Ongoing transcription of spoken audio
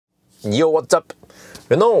Yo, what's up?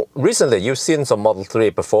 You know, recently you've seen some Model 3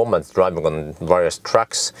 performance driving on various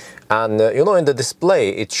tracks, and you know, in the display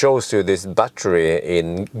it shows you this battery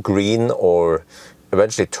in green or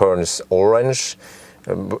eventually turns orange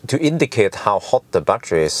to indicate how hot the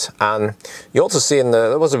battery is. And you also see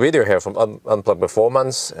there was a video here from Unplugged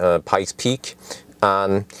Performance, Pikes Peak,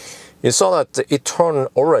 and you saw that it turned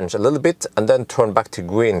orange a little bit and then turned back to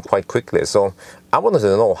green quite quickly. So I wanted to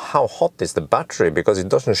know how hot is the battery, because it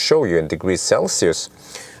doesn't show you in degrees Celsius.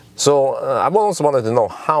 So I also wanted to know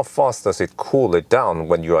how fast does it cool it down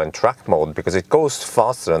when you are in track mode, because it goes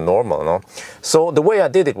faster than normal, no? So the way I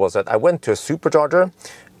did it was that I went to a supercharger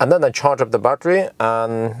and then I charged up the battery,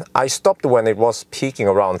 and I stopped when it was peaking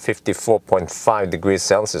around 54.5 degrees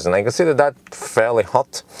Celsius, and I considered that fairly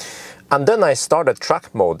hot. And then I started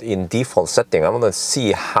track mode in default setting. I want to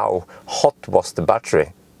see how hot was the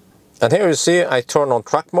battery. And here you see I turn on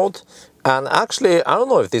track mode, and actually I don't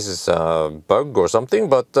know if this is a bug or something,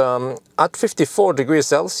 but at 54 degrees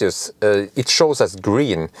Celsius it shows as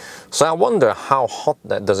green. So I wonder how hot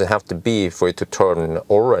that does it have to be for it to turn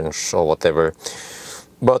orange or whatever.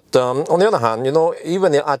 But on the other hand, you know,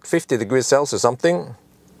 even at 50 degrees Celsius something,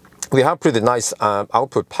 we have pretty nice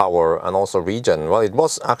output power and also regen. Well, it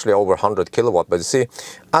was actually over 100 kilowatt, but you see,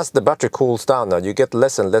 as the battery cools down now, you get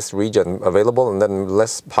less and less regen available and then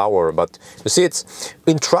less power. But you see, it's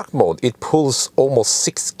in track mode, it pulls almost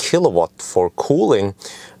 6 kilowatt for cooling.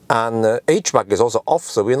 And HVAC is also off,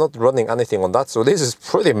 so we're not running anything on that. So this is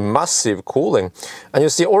pretty massive cooling. And you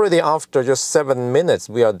see already after just 7 minutes,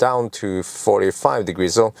 we are down to 45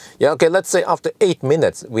 degrees. So yeah, okay, let's say after 8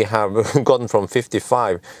 minutes, we have gone from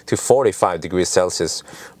 55 to 45 degrees Celsius,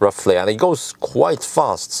 roughly. And it goes quite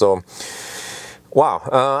fast, so wow.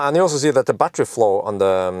 And you also see that the battery flow on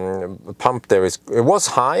the pump there it was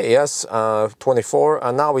high, yes, 24,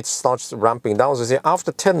 and now it starts ramping down. So you see,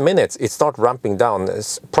 after 10 minutes it starts ramping down.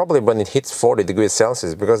 It's probably when it hits 40 degrees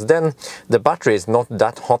Celsius, because then the battery is not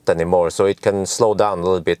that hot anymore, so it can slow down a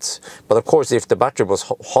little bit. But of course, if the battery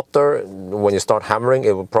was hotter when you start hammering,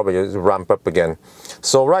 it will probably ramp up again.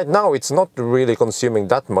 So right now it's not really consuming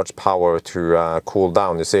that much power to cool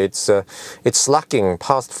down. You see, it's slacking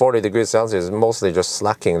past 40 degrees Celsius, mostly just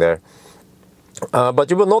slacking there. But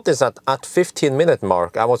you will notice that at 15-minute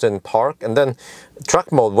mark I was in park, and then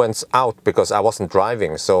track mode went out because I wasn't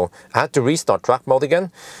driving, so I had to restart track mode again.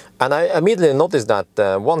 And I immediately noticed that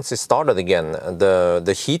once it started again,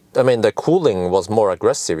 the cooling was more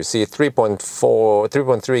aggressive. You see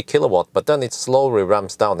 3.3 kilowatt, but then it slowly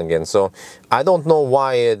ramps down again. So I don't know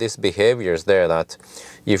why this behavior is there, that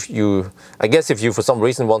I guess if you for some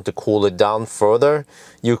reason want to cool it down further,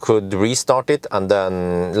 you could restart it and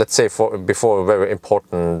then, let's say, before a very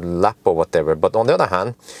important lap or whatever. But on the other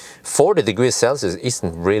hand, 40 degrees Celsius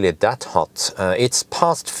isn't really that hot. It's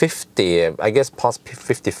past 50, I guess past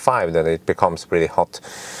 55, then it becomes pretty hot.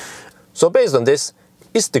 So based on this,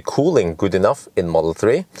 is the cooling good enough in Model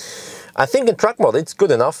 3? I think in track mode it's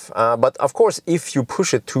good enough, but of course if you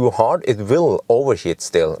push it too hard it will overheat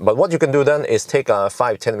still. But what you can do then is take a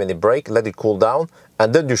 5-10 minute break, let it cool down,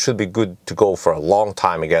 and then you should be good to go for a long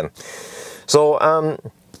time again. So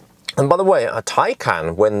and by the way, a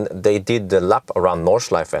Taycan, when they did the lap around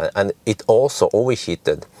Nordschleife, and it also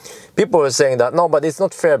overheated, people were saying that no, but it's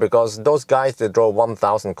not fair because those guys, they drove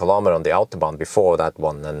 1,000 kilometers on the Autobahn before that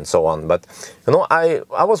one and so on. But you know, I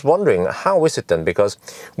was wondering, how is it then? Because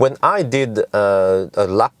when I did a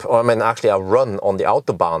lap, or I mean actually a run on the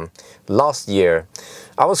Autobahn last year,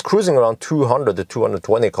 I was cruising around 200 to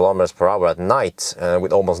 220 kilometers per hour at night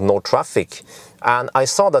with almost no traffic. And I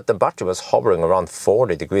saw that the battery was hovering around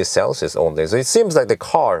 40 degrees Celsius only. So it seems like the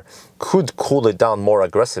car could cool it down more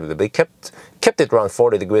aggressively, but it kept it around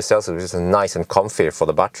 40 degrees Celsius, which is nice and comfy for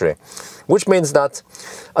the battery. Which means that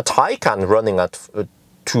a Taycan running at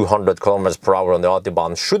 200 kilometers per hour on the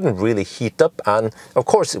Autobahn shouldn't really heat up. And of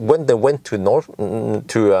course, when they went to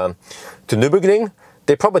Nürburgring,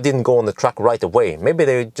 they probably didn't go on the track right away. Maybe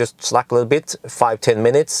they just slack a little bit, 5-10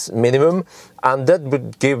 minutes minimum, and that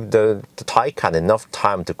would give the Taycan enough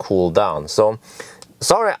time to cool down. So,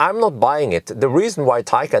 sorry, I'm not buying it. The reason why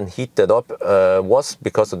Taycan heated up was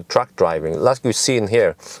because of the track driving, like you've seen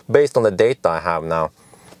here, based on the data I have now.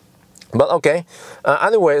 But okay,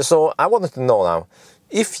 anyway, so I wanted to know now,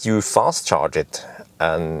 if you fast charge it,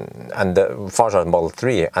 and the fast charge Model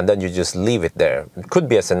 3, and then you just leave it there. It could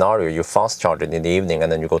be a scenario you fast charge it in the evening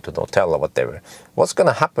and then you go to the hotel or whatever. What's going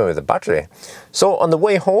to happen with the battery? So on the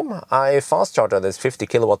way home, I fast charged this 50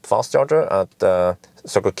 kilowatt fast charger at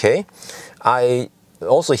Circle K. I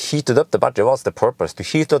also heated up the battery. What's the purpose? To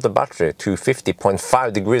heat up the battery to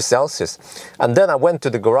 50.5 degrees Celsius. And then I went to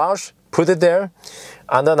the garage, put it there,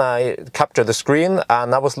 and then I captured the screen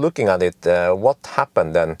and I was looking at it, what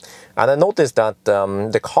happened then. And I noticed that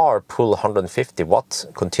the car pulled 150 watts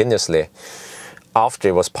continuously after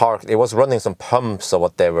it was parked. It was running some pumps or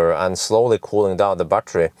whatever and slowly cooling down the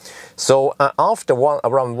battery. So after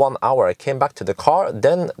around 1 hour, I came back to the car,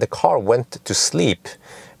 then the car went to sleep.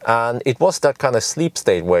 And it was that kind of sleep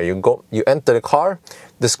state where you enter the car,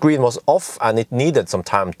 the screen was off and it needed some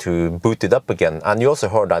time to boot it up again. And you also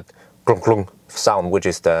heard that clunk clunk sound, which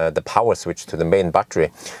is the power switch to the main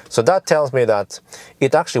battery. So that tells me that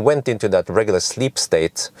it actually went into that regular sleep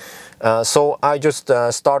state. So I just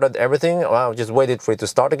started everything. I just waited for it to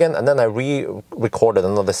start again, and then I re-recorded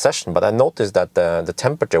another session. But I noticed that the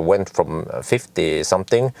temperature went from 50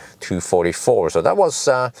 something to 44. So that was,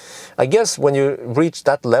 I guess, when you reach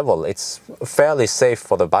that level, it's fairly safe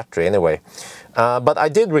for the battery anyway. But I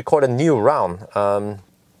did record a new round.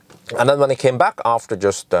 And then when I came back after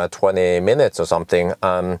just 20 minutes or something,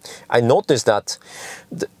 I noticed that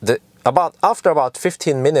after about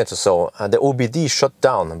 15 minutes or so, the OBD shut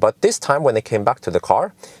down. But this time when I came back to the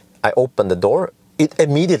car, I opened the door, it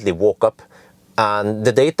immediately woke up and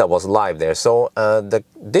the data was live there. So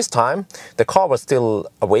this time the car was still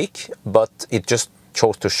awake, but it just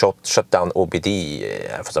chose to shut down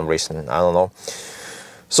OBD for some reason, I don't know.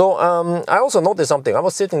 So I also noticed something. I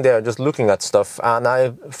was sitting there just looking at stuff and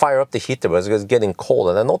I fire up the heater, but it was getting cold,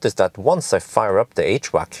 and I noticed that once I fire up the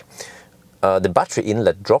HVAC, the battery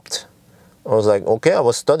inlet dropped. I was like, okay, I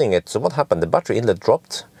was studying it. So what happened? The battery inlet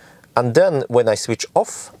dropped, and then when I switch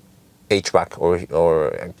off HVAC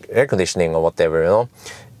or air conditioning or whatever, you know,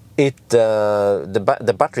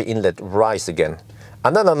 the battery inlet rise again.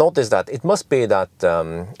 And then I noticed that it must be that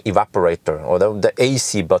evaporator or the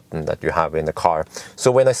AC button that you have in the car. So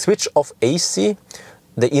when I switch off AC,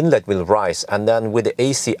 the inlet will rise, and then with the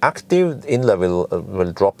AC active, the inlet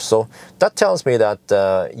will drop. So that tells me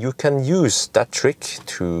that you can use that trick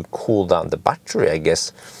to cool down the battery, I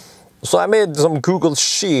guess. So I made some Google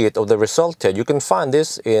sheet of the result here. You can find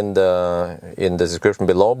this in the description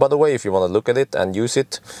below, by the way, if you want to look at it and use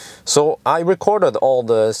it. So I recorded all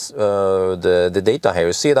the data here.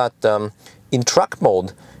 You see that in track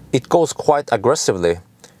mode, it goes quite aggressively,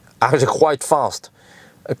 actually quite fast.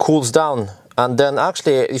 It cools down. And then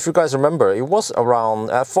actually, if you guys remember, it was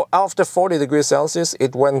around, after 40 degrees Celsius,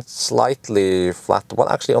 it went slightly flat. Well,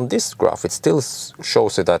 actually on this graph, it still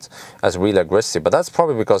shows it as really aggressive, but that's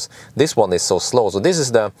probably because this one is so slow. So this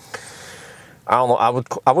is the, I don't know,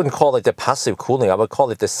 I wouldn't call it the passive cooling. I would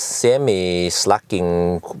call it the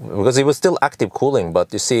semi-slacking, because it was still active cooling,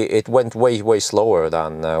 but you see, it went way slower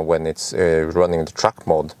than when it's running the track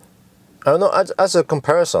mode. I don't know, as a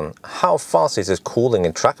comparison, how fast is it cooling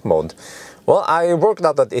in track mode? Well, I worked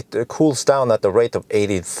out that it cools down at the rate of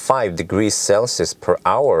 85 degrees Celsius per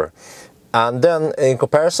hour. And then in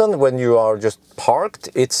comparison, when you are just parked,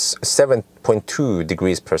 it's 7.2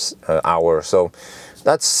 degrees per hour. So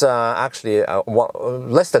that's actually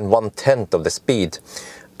less than 1/10 of the speed.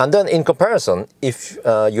 And then in comparison, if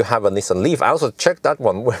you have a Nissan Leaf, I also checked that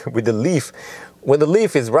one with the Leaf. When the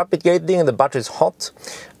Leaf is rapid gating and the battery is hot,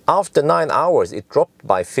 after 9 hours, it dropped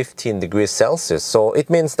by 15 degrees Celsius. So it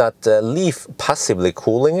means that Leaf passively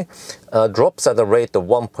cooling drops at a rate of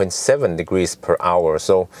 1.7 degrees per hour.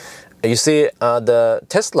 So you see, the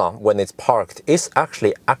Tesla, when it's parked, is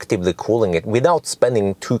actually actively cooling it without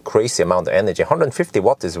spending too crazy amount of energy. 150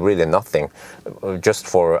 watts is really nothing, just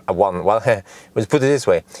for one. Well, let's put it this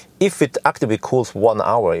way: if it actively cools 1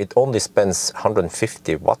 hour, it only spends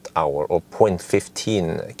 150 watt-hour or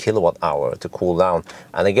 0.15 kilowatt-hour to cool down,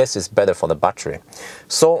 and I guess it's better for the battery.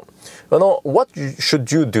 So, you know, what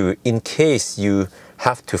should you do in case you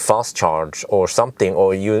have to fast charge or something,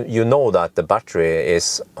 or you know that the battery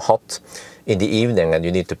is hot in the evening and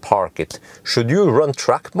you need to park it? Should you run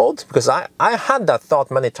track mode? Because I had that thought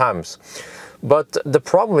many times. But the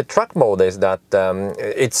problem with track mode is that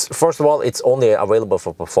it's, first of all, it's only available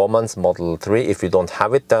for Performance Model 3. If you don't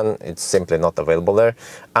have it, then it's simply not available there.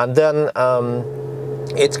 And then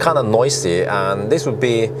it's kind of noisy, and this would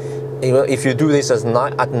be, if you do this at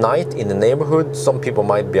night in the neighborhood, some people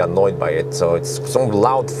might be annoyed by it. So it's some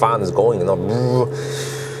loud fans going, you know.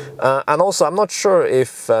 And also, I'm not sure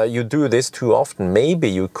if you do this too often. Maybe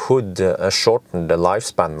you could shorten the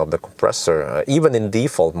lifespan of the compressor, even in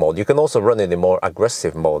default mode. You can also run it in more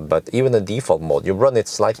aggressive mode, but even in default mode, you run it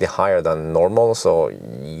slightly higher than normal. So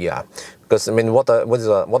yeah, because I mean, what are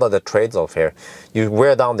the trades-off here? You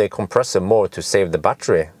wear down the compressor more to save the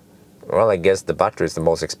battery. Well, I guess the battery is the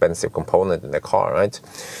most expensive component in the car, right?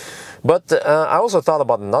 But I also thought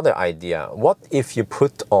about another idea. What if you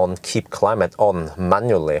put on keep climate on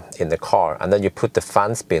manually in the car, and then you put the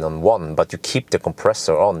fan speed on 1, but you keep the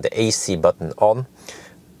compressor on, the AC button on,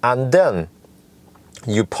 and then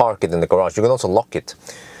you park it in the garage. You can also lock it.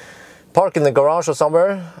 Park in the garage or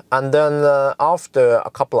somewhere, and then after a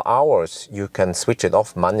couple of hours you can switch it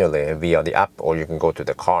off manually via the app, or you can go to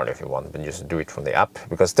the car if you want, but just do it from the app,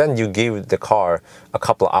 because then you give the car a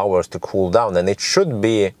couple of hours to cool down, and it should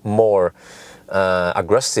be more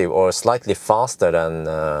aggressive or slightly faster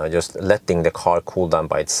than just letting the car cool down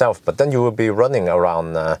by itself. But then you will be running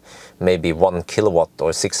around maybe 1 kilowatt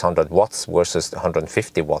or 600 watts versus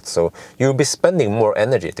 150 watts, so you'll be spending more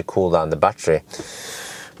energy to cool down the battery.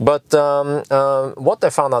 But what I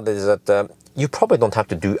found out is that you probably don't have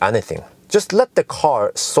to do anything. Just let the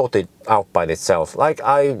car sort it out by itself. Like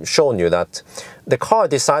I've shown you that the car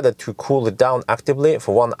decided to cool it down actively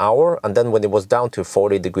for 1 hour, and then when it was down to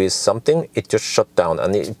 40 degrees something, it just shut down.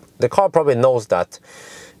 And the car probably knows that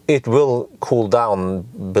it will cool down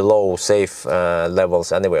below safe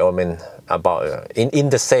levels anyway. I mean, about in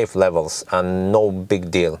the safe levels, and no big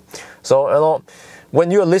deal. So, you know, when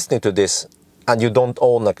you're listening to this, and you don't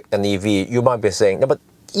own an EV, you might be saying, no, but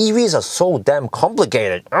EVs are so damn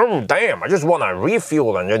complicated. Oh, damn, I just want to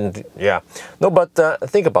refuel and then, yeah. No, but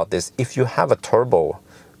think about this. If you have a turbo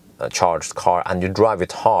charged car and you drive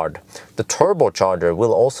it hard, the turbocharger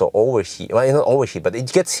will also overheat. Well, not overheat, but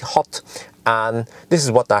it gets hot. And this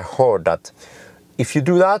is what I heard, that if you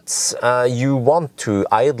do that, you want to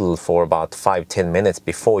idle for about 5-10 minutes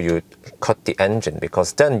before you cut the engine,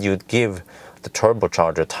 because then you'd give the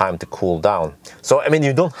turbocharger time to cool down. So I mean,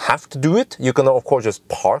 you don't have to do it. You can of course just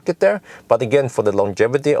park it there, but again, for the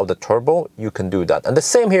longevity of the turbo, you can do that. And the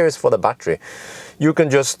same here is for the battery. You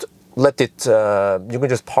can just let it, you can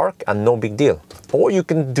just park and no big deal, or you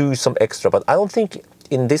can do some extra. But I don't think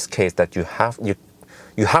in this case that you have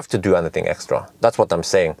to do anything extra. That's what I'm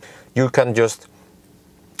saying. You can just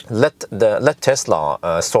let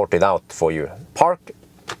Tesla sort it out for you. Park,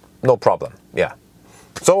 no problem. Yeah.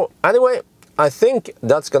 So anyway, I think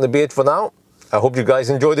that's gonna be it for now. I hope you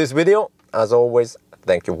guys enjoyed this video. As always,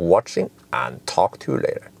 thank you for watching, and talk to you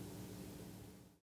later.